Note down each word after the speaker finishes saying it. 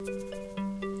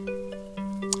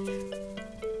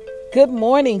Good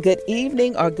morning, good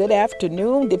evening, or good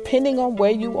afternoon, depending on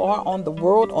where you are on the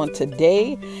world on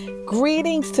today.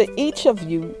 Greetings to each of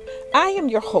you. I am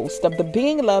your host of the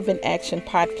Being Love in Action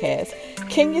podcast,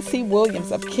 Kenya C.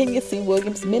 Williams of Kenya C.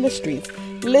 Williams Ministries.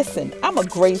 Listen, I'm a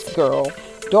grace girl,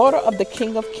 daughter of the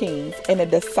King of Kings, and a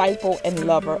disciple and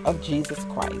lover of Jesus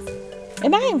Christ.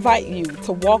 And I invite you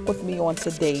to walk with me on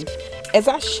today as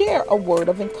I share a word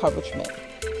of encouragement.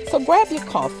 So grab your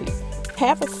coffee,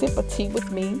 have a sip of tea with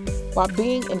me while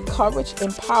being encouraged,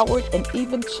 empowered, and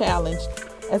even challenged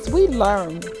as we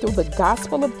learn through the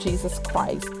gospel of Jesus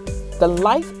Christ the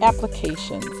life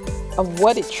applications of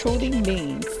what it truly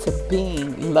means to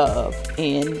being love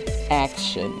in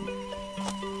action.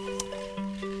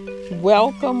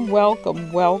 Welcome,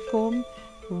 welcome, welcome.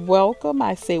 Welcome.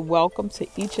 I say welcome to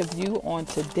each of you on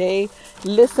today.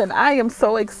 Listen, I am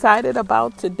so excited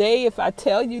about today. If I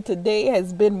tell you today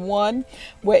has been one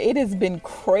where it has been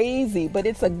crazy, but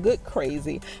it's a good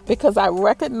crazy because I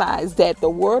recognize that the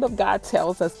Word of God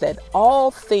tells us that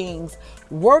all things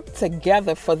work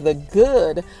together for the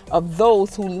good of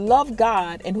those who love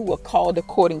God and who are called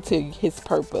according to His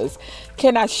purpose.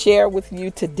 Can I share with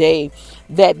you today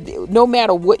that no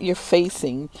matter what you're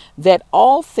facing, that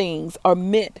all things are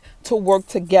meant to work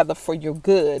together for your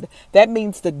good? That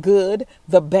means the good,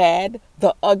 the bad,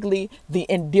 the ugly, the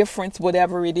indifference,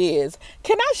 whatever it is.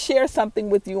 Can I share something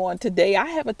with you on today? I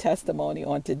have a testimony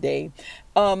on today.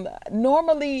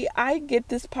 Normally, I get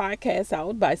this podcast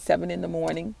out by 7 in the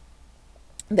morning.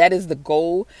 That is the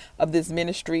goal of this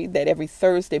ministry, that every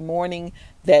Thursday morning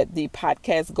that the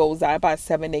podcast goes out by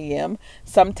 7 a.m.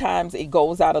 Sometimes it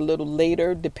goes out a little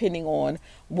later depending on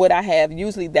what I have.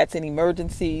 Usually that's in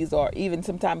emergencies or even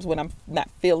sometimes when I'm not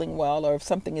feeling well or if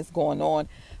something is going on.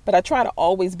 But I try to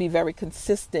always be very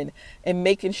consistent in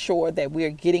making sure that we're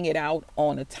getting it out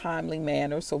on a timely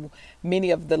manner. So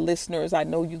many of the listeners, I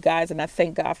know you guys, and I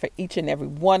thank God for each and every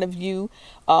one of you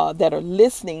that are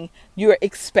listening. You're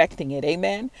expecting it.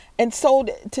 Amen. And so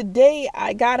today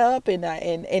I got up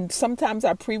and sometimes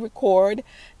I pre-record.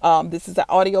 This is an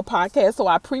audio podcast. So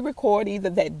I pre-record either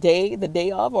that day, the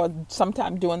day of, or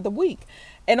sometime during the week.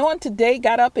 And on today,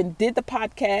 got up and did the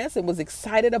podcast and was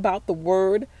excited about the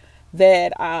word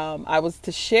that I was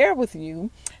to share with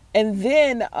you. And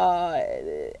then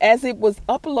as it was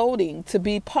uploading to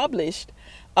be published,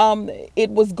 it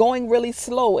was going really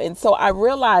slow. And so I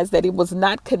realized that it was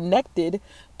not connected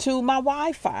to my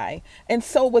Wi-Fi. And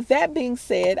so with that being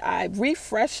said, I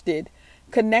refreshed it,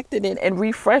 connected it and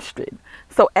refreshed it.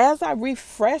 So as I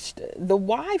refreshed the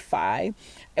Wi-Fi,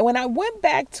 and when I went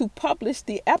back to publish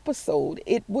the episode,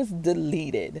 it was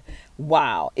deleted.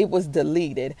 Wow, it was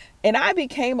deleted. And I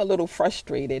became a little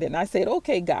frustrated and I said,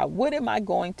 okay, God, what am I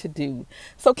going to do?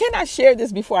 So can I share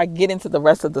this before I get into the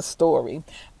rest of the story?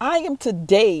 I am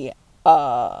today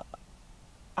out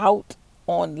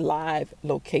on live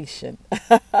location.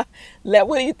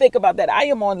 What do you think about that? I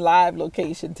am on live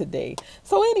location today.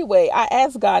 So anyway, I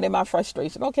asked God in my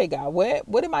frustration, okay, God,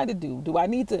 what am I to do? Do I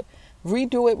need to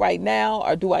redo it right now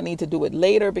or do I need to do it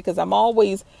later? Because I'm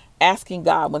always asking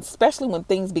God, especially when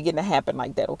things begin to happen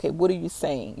like that. Okay, what are you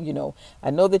saying?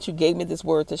 I know that you gave me this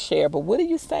word to share, but what are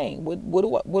you saying?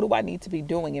 What do I need to be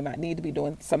doing? Am I need to be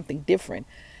doing something different?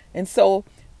 And so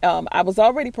I was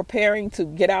already preparing to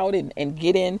get out and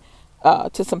get in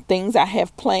to some things I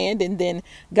have planned. And then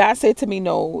God said to me,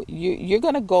 no, you're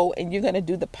going to go and you're going to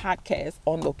do the podcast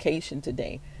on location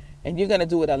today. And you're going to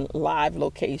do it a live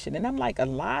location. And I'm like, a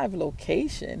live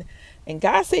location? And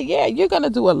God said, yeah, you're going to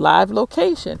do a live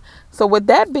location. So with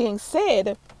that being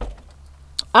said,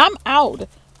 I'm out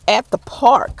at the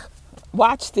park.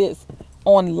 Watch this,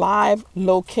 on live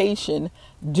location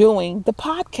doing the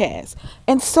podcast.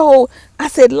 And so I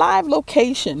said live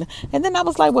location. And then I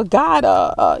was like, well, God,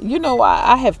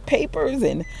 I have papers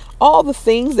and all the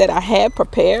things that I have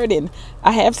prepared and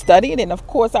I have studied. And of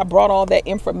course, I brought all that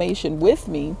information with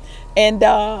me. And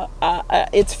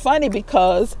it's funny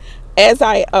because as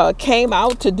I came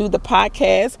out to do the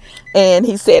podcast and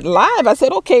he said live, I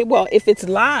said, okay, well, if it's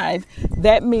live,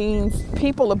 that means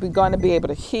people are going to be able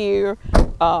to hear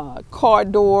car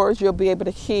doors. You'll be able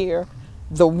to hear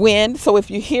the wind. So if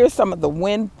you hear some of the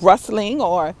wind rustling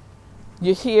or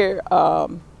you hear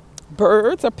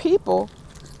birds or people,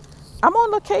 I'm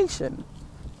on location.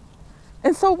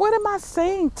 And so what am I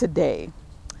saying today?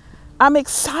 I'm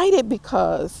excited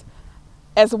because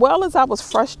as well as I was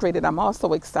frustrated, I'm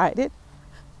also excited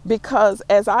because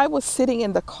as I was sitting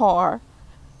in the car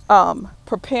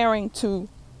preparing to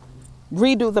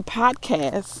redo the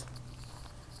podcast,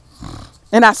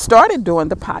 and I started doing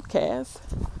the podcast,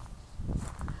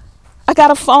 I got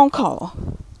a phone call.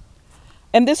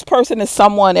 And this person is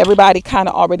someone everybody kind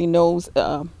of already knows.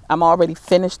 I'm already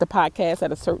finished the podcast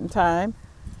at a certain time.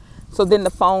 So then the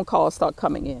phone calls start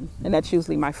coming in, and that's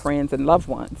usually my friends and loved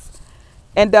ones.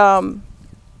 And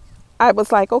I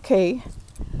was like, okay,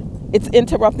 it's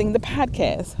interrupting the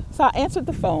podcast. So I answered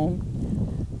the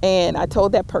phone and I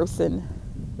told that person,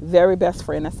 very best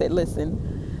friend, I said,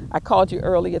 listen, I called you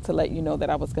earlier to let you know that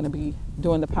I was going to be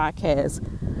doing the podcast.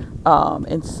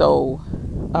 And so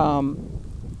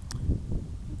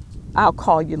I'll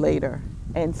call you later.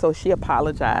 And so she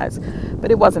apologized, but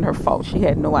it wasn't her fault. She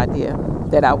had no idea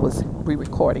that I was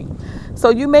re-recording. So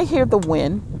you may hear the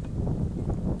wind,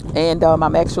 and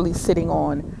I'm actually sitting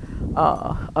on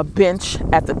a bench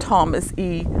at the Thomas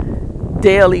E.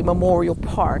 Daly Memorial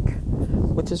Park,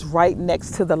 which is right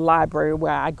next to the library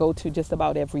where I go to just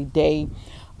about every day.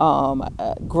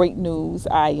 Great news,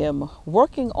 I am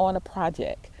working on a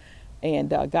project, and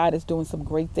God is doing some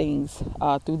great things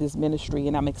through this ministry,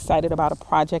 and I'm excited about a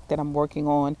project that I'm working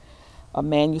on, a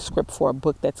manuscript for a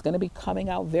book that's going to be coming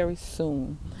out very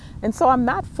soon. And so I'm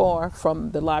not far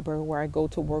from the library where I go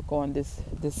to work on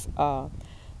this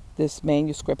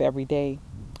manuscript every day.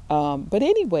 But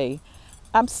anyway,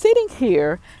 I'm sitting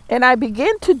here and I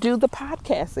begin to do the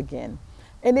podcast again.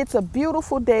 And it's a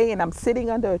beautiful day, and I'm sitting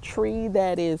under a tree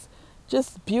that is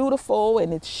just beautiful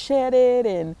and it's shaded.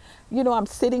 And, you know, I'm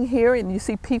sitting here and you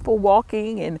see people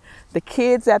walking and the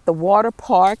kids at the water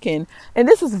park. And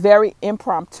this is very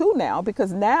impromptu now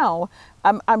because now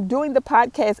I'm doing the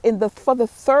podcast, and for the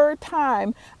third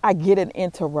time I get an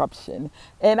interruption.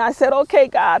 And I said, okay,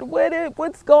 God,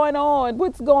 what's going on?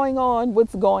 What's going on?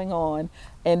 What's going on?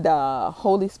 And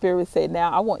Holy Spirit said,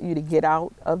 now I want you to get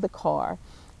out of the car,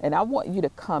 and I want you to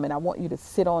come, and I want you to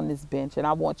sit on this bench, and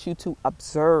I want you to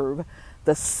observe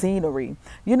the scenery.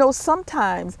 You know,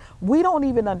 sometimes we don't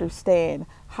even understand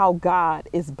how God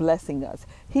is blessing us.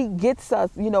 He gets us,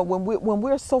 you know, when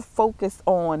we're so focused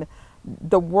on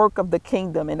the work of the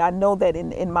kingdom. And I know that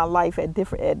in my life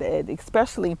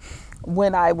especially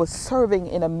when I was serving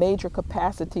in a major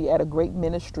capacity at a great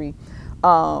ministry,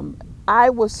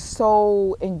 I was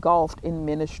so engulfed in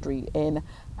ministry. And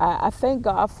I thank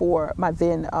God for my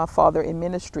then father in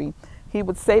ministry. He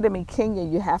would say to me, Kenya,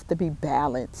 you have to be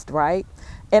balanced, right?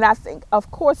 And I think, of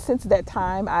course, since that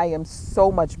time, I am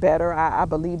so much better. I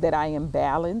believe that I am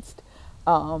balanced.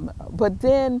 But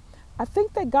then I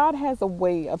think that God has a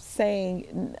way of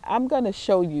saying, I'm going to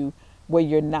show you where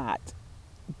you're not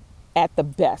at the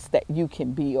best that you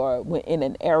can be, or in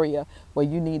an area where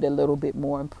you need a little bit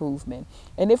more improvement.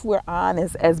 And if we're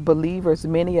honest as believers,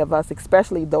 many of us,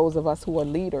 especially those of us who are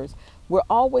leaders, we're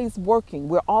always working.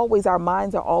 Our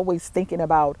minds are always thinking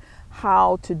about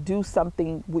how to do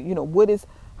something, you know,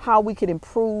 how we can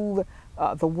improve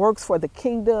the works for the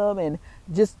kingdom, and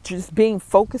just being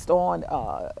focused on,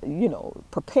 you know,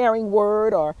 preparing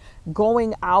word, or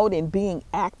going out and being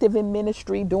active in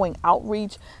ministry, doing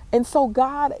outreach. And so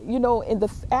God, you know,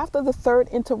 after the third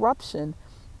interruption,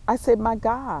 I said, my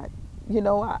God, you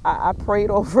know, I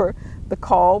prayed over the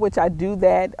call, which I do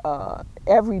that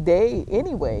every day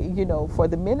anyway, you know, for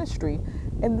the ministry.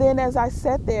 And then as I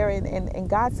sat there, and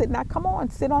God said, now come on,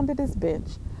 sit under this bench.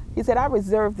 He said, I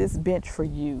reserved this bench for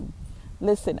you.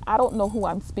 Listen, I don't know who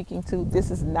I'm speaking to. This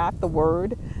is not the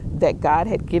word that God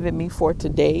had given me for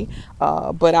today.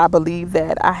 But I believe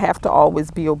that I have to always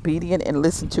be obedient and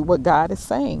listen to what God is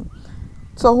saying.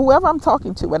 So whoever I'm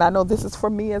talking to, and I know this is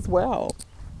for me as well,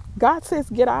 God says,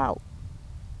 get out.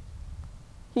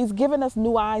 He's given us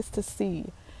new eyes to see.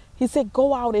 He said,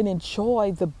 go out and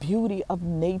enjoy the beauty of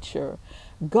nature.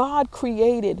 God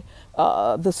created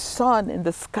the sun and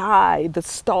the sky, the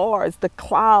stars, the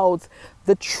clouds,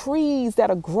 the trees that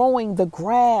are growing, the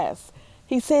grass.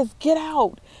 He says, get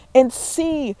out and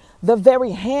see the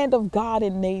very hand of God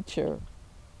in nature.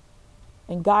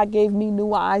 And God gave me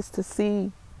new eyes to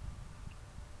see,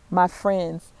 my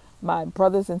friends, my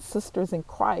brothers and sisters in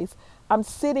Christ. I'm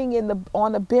sitting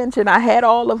on the bench, and I had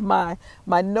all of my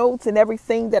notes and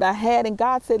everything that I had, and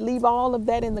God said, leave all of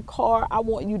that in the car. I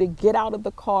want you to get out of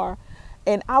the car,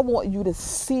 and I want you to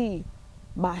see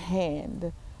my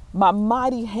hand, my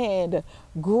mighty hand.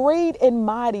 Great and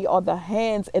mighty are the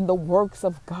hands and the works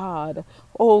of God.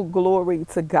 Oh, glory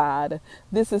to God.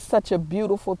 This is such a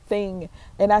beautiful thing.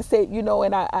 And I said, you know,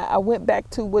 and I went back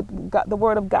to what God, the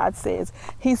word of God says.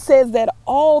 He says that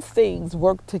all things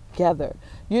work together.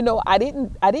 You know, I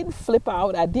didn't flip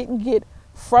out. I didn't get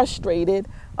frustrated,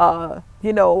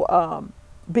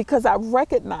 because I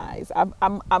recognize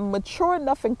I'm mature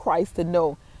enough in Christ to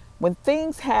know when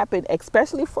things happen,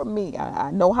 especially for me. I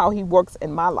know how he works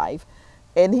in my life.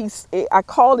 And I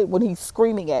call it when he's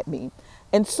screaming at me.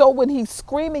 And so when he's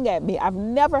screaming at me, I've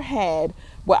never had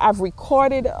where I've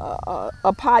recorded a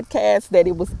podcast that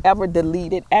it was ever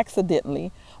deleted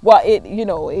accidentally. Well,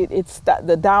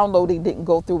 the downloading didn't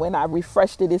go through, and I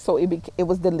refreshed it, so it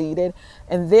was deleted.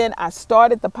 And then I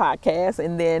started the podcast,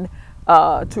 and then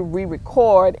to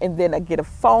re-record, and then I get a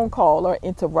phone call or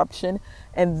interruption,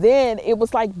 and then it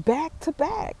was like back to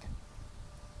back.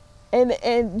 And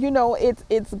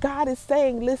it's God is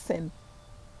saying, listen,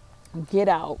 get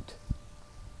out,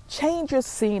 change your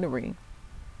scenery.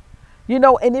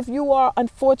 And if you are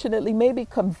unfortunately maybe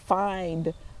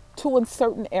confined to a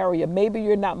certain area, maybe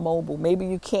you're not mobile, maybe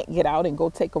you can't get out and go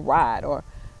take a ride, or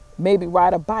maybe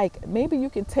ride a bike, maybe you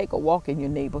can take a walk in your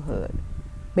neighborhood.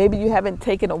 Maybe you haven't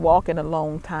taken a walk in a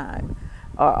long time.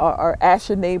 Or ask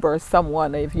your neighbor or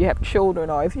someone, if you have children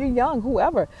or if you're young,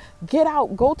 whoever, get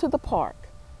out, go to the park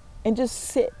and just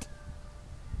sit.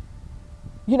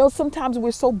 Sometimes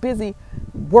we're so busy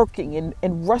working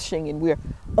and rushing, and we're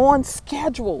on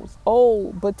schedules.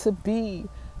 Oh, but to be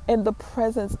in the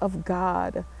presence of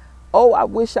God. Oh, I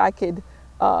wish I could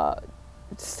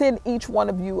send each one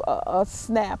of you a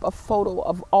snap, a photo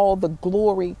of all the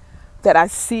glory that I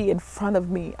see in front of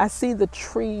me. I see the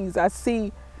trees. I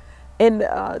see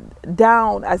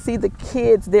I see the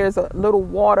kids. There's a little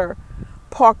water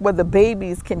park where the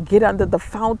babies can get under the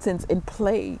fountains and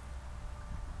play.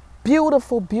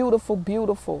 Beautiful, beautiful,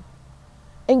 beautiful.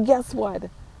 And guess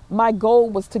what? My goal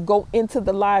was to go into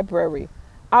the library.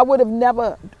 I would have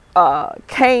never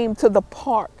came to the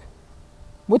park,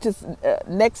 which is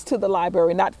next to the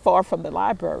library, not far from the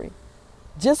library,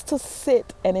 just to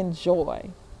sit and enjoy.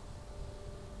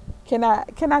 Can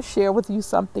I share with you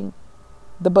something?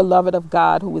 The beloved of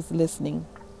God who is listening.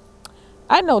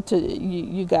 I know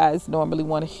you guys normally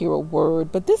want to hear a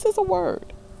word, but this is a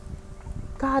word.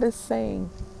 God is saying,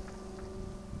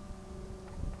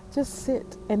 just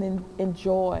sit and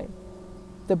enjoy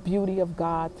the beauty of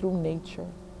God through nature.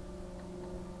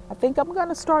 I think I'm going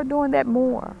to start doing that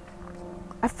more.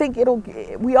 I think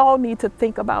we all need to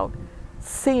think about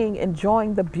seeing,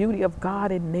 enjoying the beauty of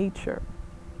God in nature.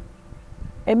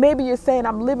 And maybe you're saying,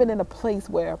 I'm living in a place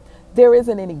where there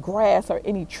isn't any grass or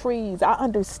any trees. I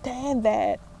understand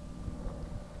that.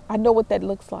 I know what that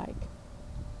looks like.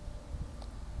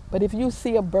 But if you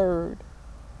see a bird,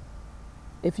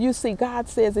 if you see, God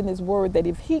says in his word that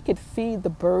if he could feed the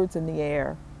birds in the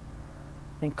air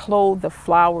and clothe the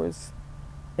flowers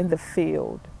in the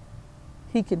field,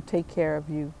 he can take care of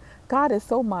you. God is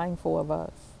so mindful of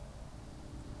us.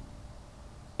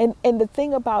 And the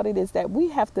thing about it is that we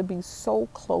have to be so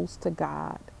close to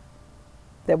God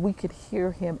that we could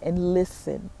hear him and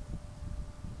listen.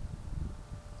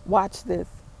 Watch this.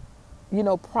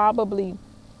 Probably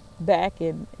back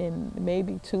in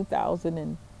maybe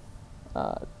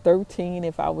 2013,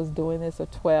 if I was doing this, or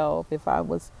 12, if I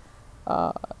was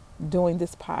doing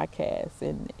this podcast,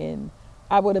 and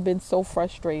I would have been so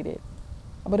frustrated.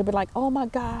 I would have been like, oh my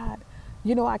God,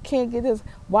 I can't get this.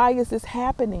 Why is this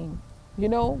happening?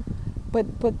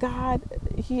 But God,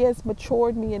 he has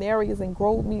matured me in areas and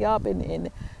grown me up,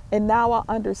 and now I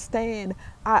understand.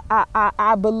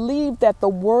 I believe that the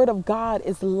word of God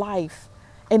is life,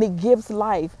 and it gives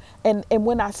life. And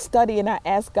when I study and I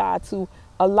ask God to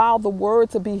allow the word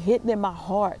to be hidden in my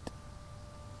heart.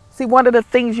 See, one of the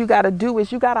things you got to do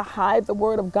is you got to hide the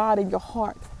word of God in your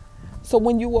heart. So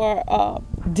when you are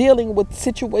dealing with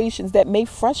situations that may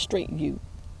frustrate you,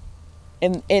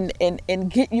 and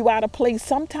get you out of place,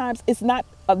 sometimes it's not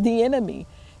the enemy.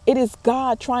 It is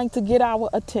God trying to get our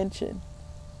attention.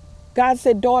 God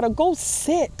said, daughter, go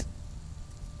sit.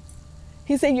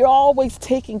 He said, you're always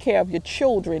taking care of your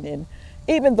children. And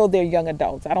even though they're young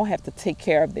adults, I don't have to take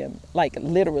care of them, like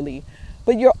literally.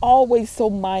 But you're always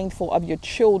so mindful of your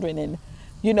children. And,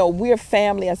 we're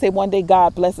family. I say one day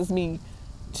God blesses me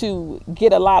to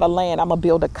get a lot of land. I'm going to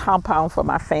build a compound for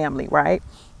my family, right?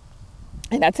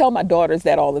 And I tell my daughters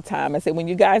that all the time. I say, when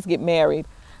you guys get married,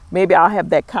 maybe I'll have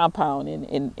that compound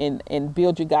and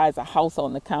build you guys a house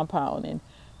on the compound and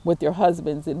with your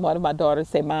husbands. And one of my daughters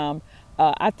say, Mom,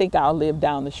 I think I'll live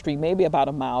down the street, maybe about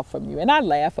a mile from you. And I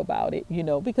laugh about it,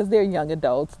 because they're young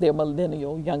adults, they're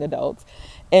millennial young adults.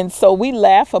 And so we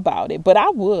laugh about it, but I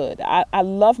would. I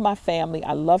love my family.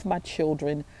 I love my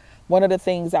children. One of the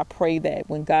things I pray that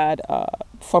when God,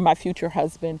 for my future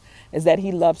husband, is that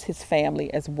he loves his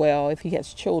family as well. If he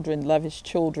has children, love his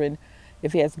children.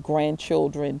 If he has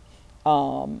grandchildren,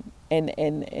 and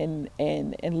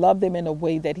love them in a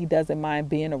way that he doesn't mind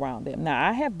being around them. Now,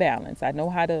 I have balance. I know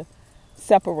how to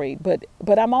separate,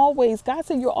 but I'm always, God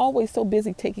said, you're always so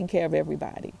busy taking care of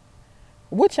everybody,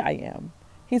 which I am.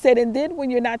 He said, and then when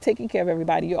you're not taking care of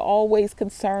everybody, you're always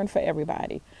concerned for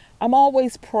everybody. I'm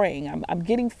always praying. I'm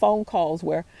getting phone calls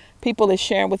where people are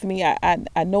sharing with me,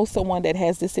 I know someone that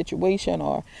has this situation,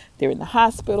 or they're in the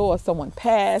hospital, or someone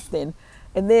passed. And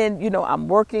then, I'm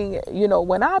working,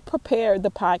 when I prepare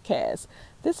the podcast,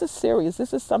 this is serious.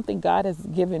 This is something God has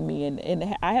given me,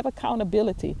 and I have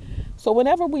accountability. So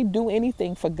whenever we do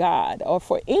anything for God or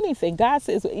for anything, God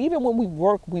says, even when we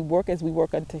work as we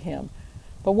work unto Him.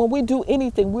 But when we do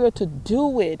anything, we are to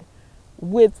do it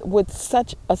with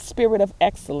such a spirit of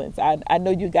excellence. I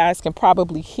know you guys can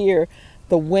probably hear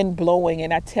the wind blowing,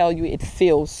 and I tell you, it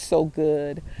feels so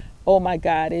good. Oh my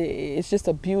God, it's just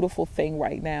a beautiful thing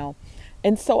right now.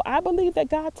 And so I believe that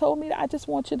God told me that I just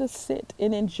want you to sit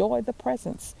and enjoy the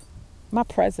presence, my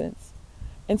presence.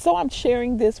 And so I'm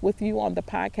sharing this with you on the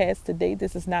podcast today.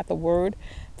 This is not the word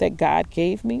that God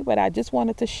gave me, but I just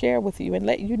wanted to share with you and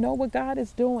let you know what God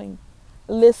is doing.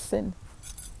 Listen,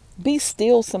 be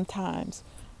still sometimes.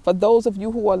 For those of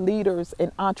you who are leaders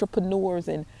and entrepreneurs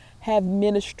and have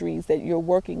ministries that you're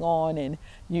working on, and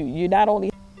you not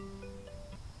only,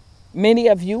 many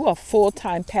of you are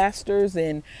full-time pastors,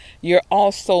 and you're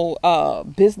also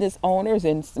business owners,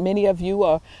 and many of you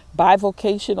are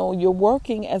bivocational. You're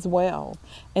working as well.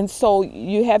 And so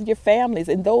you have your families,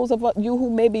 and those of you who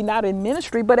maybe not in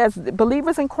ministry, but as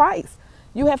believers in Christ,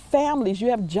 you have families, you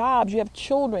have jobs, you have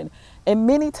children. And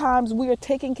many times we are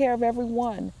taking care of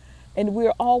everyone, and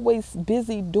we're always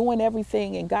busy doing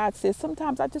everything. And God says,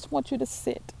 sometimes I just want you to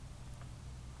sit.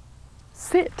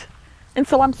 And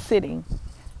so I'm sitting.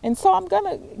 And so I'm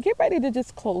going to get ready to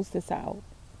just close this out,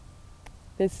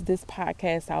 this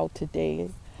podcast out today.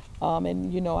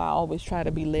 And, I always try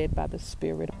to be led by the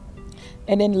Spirit.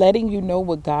 And in letting you know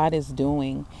what God is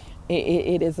doing,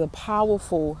 it is a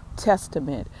powerful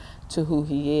testament to who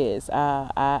He is.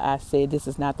 I said this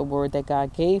is not the word that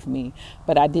God gave me,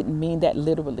 but I didn't mean that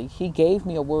literally. He gave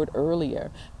me a word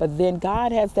earlier, but then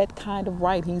God has that kind of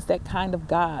right. He's that kind of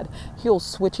God. He'll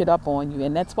switch it up on you.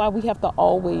 And that's why we have to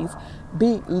always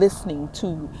be listening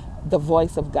to the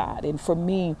voice of God. And for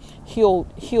me,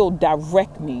 he'll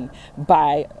direct me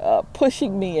by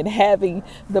pushing me and having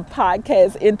the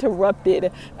podcast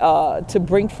interrupted to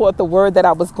bring forth the word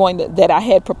that I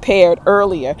had prepared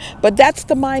earlier. But that's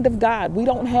the mind of God. We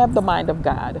don't have the mind of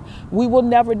God. We will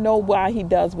never know why He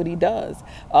does what He does.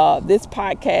 This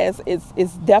podcast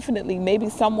is definitely, maybe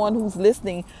someone who's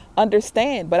listening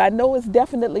understand, but I know it's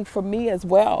definitely for me as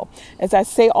well. As I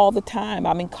say all the time,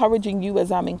 I'm encouraging you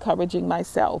as I'm encouraging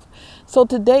myself. So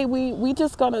today we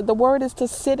just the word is to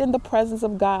sit in the presence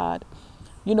of God.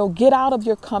 Get out of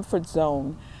your comfort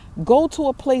zone. Go to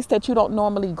a place that you don't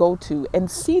normally go to and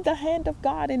see the hand of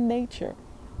God in nature.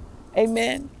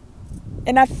 Amen.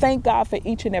 And I thank God for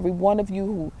each and every one of you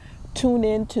who tune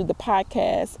in to the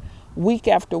podcast week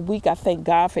after week. I thank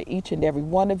God for each and every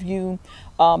one of you.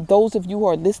 Those of you who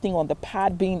are listening on the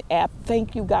Podbean app,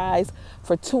 thank you guys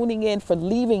for tuning in, for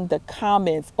leaving the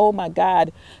comments. Oh my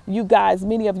God, you guys,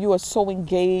 many of you are so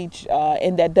engaged,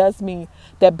 and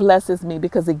that blesses me,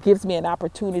 because it gives me an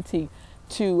opportunity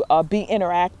to be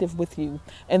interactive with you.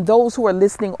 And those who are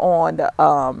listening on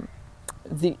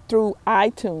through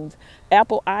iTunes,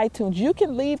 Apple iTunes, you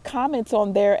can leave comments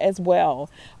on there as well.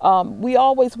 We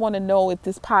always want to know if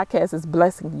this podcast is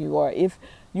blessing you, or if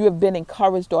you have been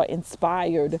encouraged or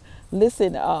inspired.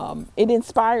 Listen, it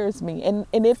inspires me. And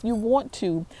if you want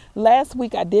to, last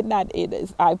week I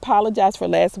apologize for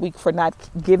last week for not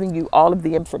giving you all of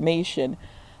the information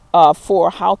for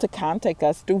how to contact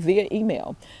us through via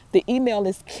email. The email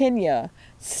is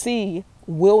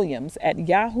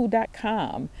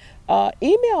kenyacwilliams@yahoo.com.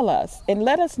 Email us and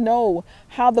let us know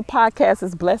how the podcast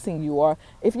is blessing you, or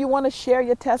if you want to share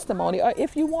your testimony, or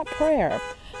if you want prayer.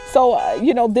 So,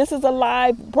 this is a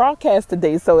live broadcast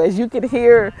today. So as you can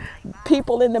hear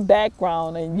people in the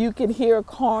background, and you can hear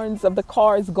horns of the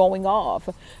cars going off,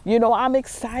 I'm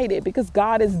excited because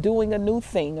God is doing a new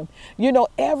thing.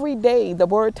 Every day the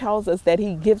word tells us that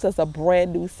He gives us a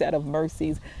brand new set of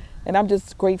mercies. And I'm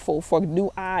just grateful for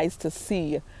new eyes to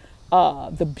see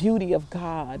the beauty of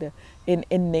God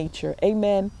in nature.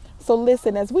 Amen. So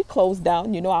listen, as we close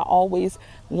down, I always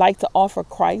like to offer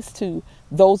Christ to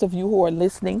those of you who are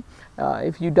listening.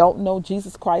 If you don't know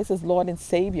Jesus Christ as Lord and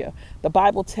Savior, the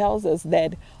Bible tells us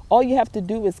that all you have to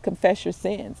do is confess your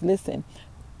sins. Listen,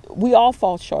 we all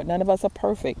fall short. None of us are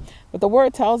perfect. But the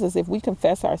word tells us if we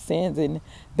confess our sins and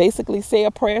basically say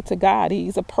a prayer to God,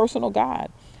 He's a personal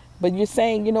God. But you're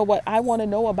saying, you know what, I want to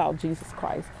know about Jesus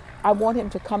Christ. I want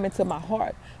Him to come into my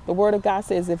heart. The word of God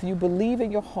says if you believe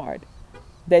in your heart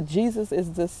that Jesus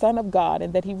is the Son of God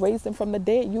and that He raised Him from the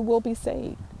dead, you will be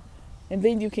saved. And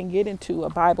then you can get into a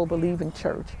Bible-believing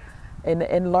church.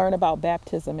 and learn about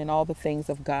baptism and all the things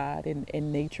of God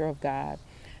and nature of God.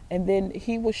 And then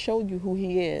He will show you who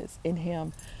He is in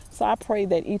Him. So I pray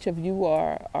that each of you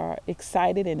are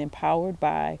excited and empowered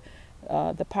by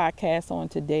the podcast on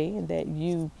today, and that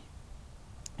you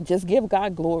just give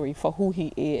God glory for who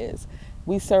He is.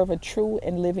 We serve a true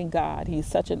and living God. He's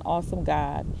such an awesome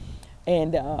God.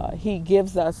 And He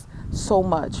gives us so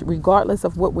much, regardless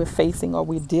of what we're facing or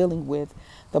we're dealing with.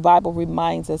 The Bible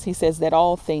reminds us, He says that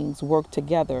all things work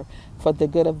together for the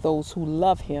good of those who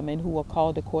love Him and who are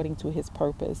called according to His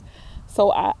purpose.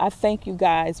 So I thank you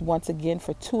guys once again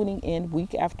for tuning in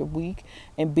week after week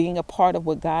and being a part of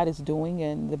what God is doing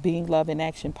in the Being Love in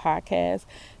Action podcast.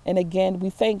 And again, we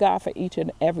thank God for each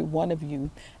and every one of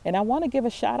you. And I want to give a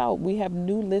shout out. We have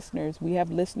new listeners. We have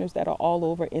listeners that are all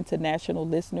over, international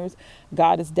listeners.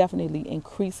 God is definitely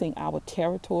increasing our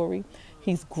territory.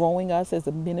 He's growing us as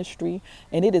a ministry.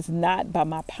 And it is not by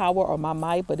my power or my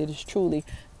might, but it is truly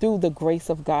through the grace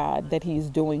of God that He's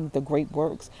doing the great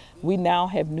works. We now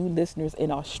have new listeners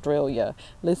in Australia.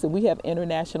 Listen, we have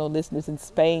international listeners in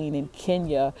Spain, in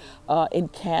Kenya, in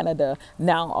Canada,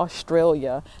 now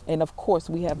Australia. And of course,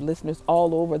 we have listeners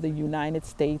all over the United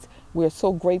States. We're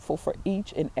so grateful for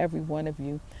each and every one of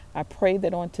you. I pray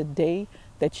that on today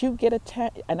that you get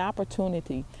an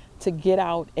opportunity to get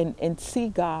out and see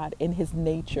God in His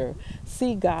nature,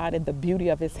 see God in the beauty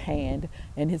of His hand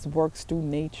and His works through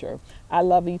nature. I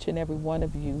love each and every one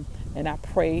of you, and I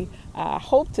pray, I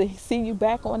hope to see you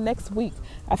back on next week.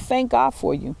 I thank God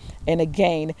for you. And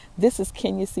again, this is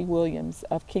Kenya C. Williams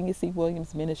of Kenya C.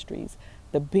 Williams Ministries,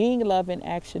 the Being Love in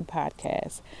Action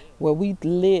podcast, where we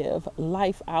live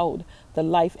life out, the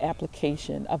life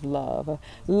application of love.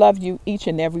 Love you, each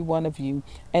and every one of you.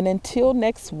 And until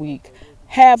next week,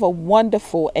 have a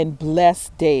wonderful and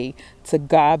blessed day. To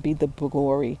God be the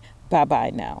glory. Bye bye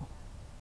now.